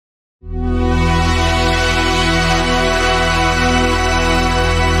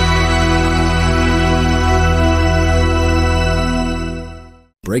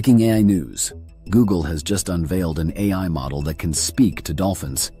Breaking AI news. Google has just unveiled an AI model that can speak to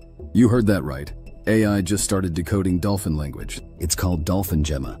dolphins. You heard that right. AI just started decoding dolphin language. It's called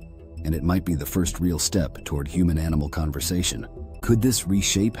DolphinGemma, and it might be the first real step toward human-animal conversation. Could this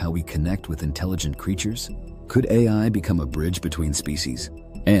reshape how we connect with intelligent creatures? Could AI become a bridge between species?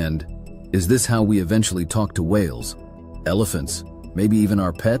 And is this how we eventually talk to whales, elephants, maybe even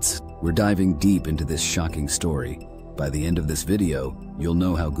our pets? We're diving deep into this shocking story. By the end of this video, you'll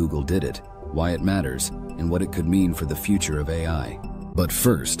know how Google did it, why it matters, and what it could mean for the future of AI. But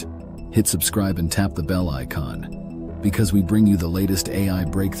first, hit subscribe and tap the bell icon, because we bring you the latest AI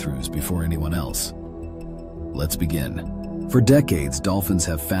breakthroughs before anyone else. Let's begin. For decades, dolphins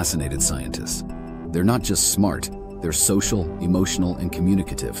have fascinated scientists. They're not just smart, they're social, emotional, and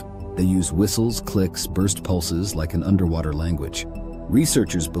communicative. They use whistles, clicks, burst pulses like an underwater language.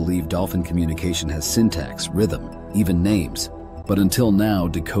 Researchers believe dolphin communication has syntax, rhythm, even names. But until now,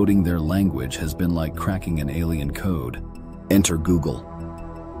 decoding their language has been like cracking an alien code. Enter Google.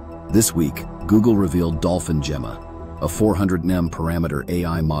 This week, Google revealed DolphinGemma, a 400-nm parameter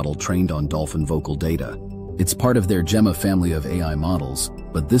AI model trained on dolphin vocal data. It's part of their Gemma family of AI models,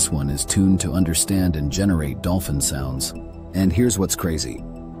 but this one is tuned to understand and generate dolphin sounds. And here's what's crazy.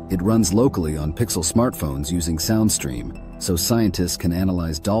 It runs locally on Pixel smartphones using SoundStream, so scientists can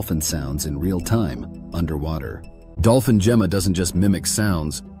analyze dolphin sounds in real time, underwater. DolphinGemma doesn't just mimic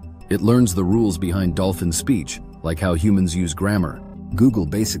sounds, it learns the rules behind dolphin speech, like how humans use grammar. Google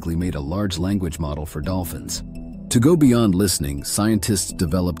basically made a large language model for dolphins. To go beyond listening, scientists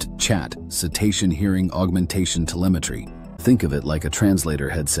developed CHAT, cetacean hearing augmentation telemetry. Think of it like a translator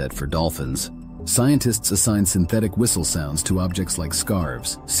headset for dolphins. Scientists assign synthetic whistle sounds to objects like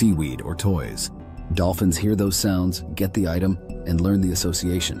scarves, seaweed, or toys. Dolphins hear those sounds, get the item, and learn the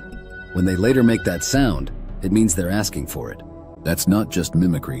association. When they later make that sound, it means they're asking for it. That's not just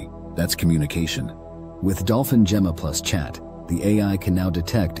mimicry, that's communication. With DolphinGemma plus Chat, the AI can now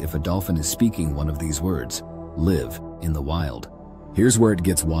detect if a dolphin is speaking one of these words: live in the wild. Here's where it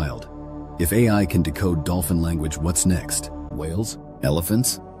gets wild. If AI can decode dolphin language, what's next? Whales?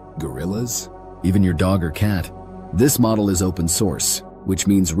 Elephants? Gorillas? Even your dog or cat? This model is open source, which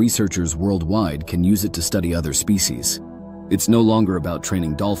means researchers worldwide can use it to study other species. It's no longer about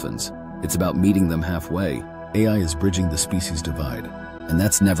training dolphins, it's about meeting them halfway. AI is bridging the species divide, and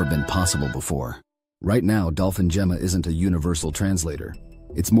that's never been possible before. Right now, DolphinGemma isn't a universal translator.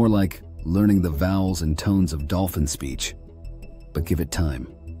 It's more like learning the vowels and tones of dolphin speech. But give it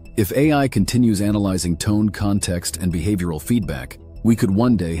time. If AI continues analyzing tone, context, and behavioral feedback, we could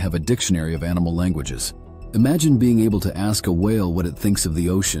one day have a dictionary of animal languages. Imagine being able to ask a whale what it thinks of the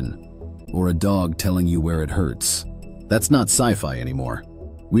ocean, or a dog telling you where it hurts. That's not sci-fi anymore.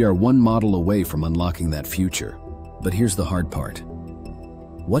 We are one model away from unlocking that future. But here's the hard part.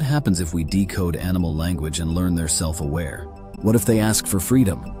 What happens if we decode animal language and learn they're self-aware? What if they ask for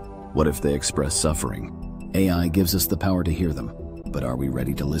freedom? What if they express suffering? AI gives us the power to hear them, but are we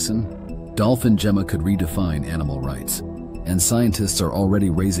ready to listen? DolphinGemma could redefine animal rights, and scientists are already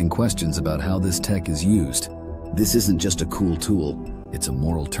raising questions about how this tech is used. This isn't just a cool tool, it's a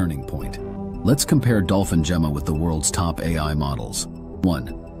moral turning point. Let's compare DolphinGemma with the world's top AI models.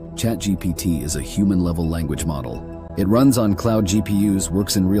 1. ChatGPT is a human-level language model. It runs on cloud GPUs,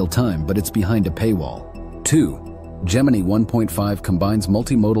 works in real time, but it's behind a paywall. 2. Gemini 1.5 combines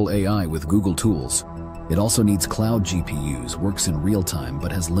multimodal AI with Google tools. It also needs cloud GPUs, works in real time,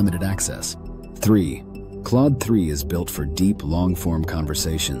 but has limited access. 3. Claude 3 is built for deep, long-form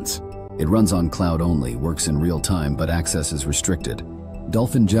conversations. It runs on cloud only, works in real time, but access is restricted.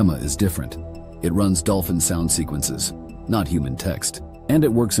 DolphinGemma is different. It runs dolphin sound sequences, not human text, and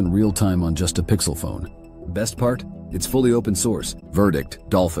it works in real time on just a Pixel phone. Best part? It's fully open source. Verdict: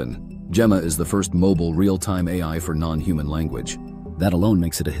 DolphinGemma is the first mobile real-time AI for non-human language. That alone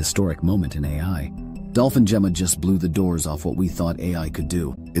makes it a historic moment in AI. DolphinGemma just blew the doors off what we thought AI could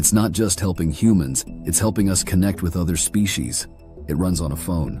do. It's not just helping humans, it's helping us connect with other species. It runs on a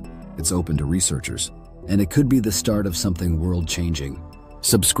phone, it's open to researchers, and it could be the start of something world-changing.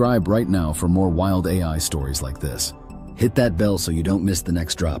 Subscribe right now for more wild AI stories like this. Hit that bell so you don't miss the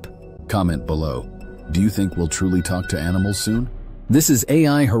next drop. Comment below. Do you think we'll truly talk to animals soon? This is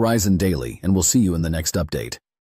AI Horizon Daily, and we'll see you in the next update.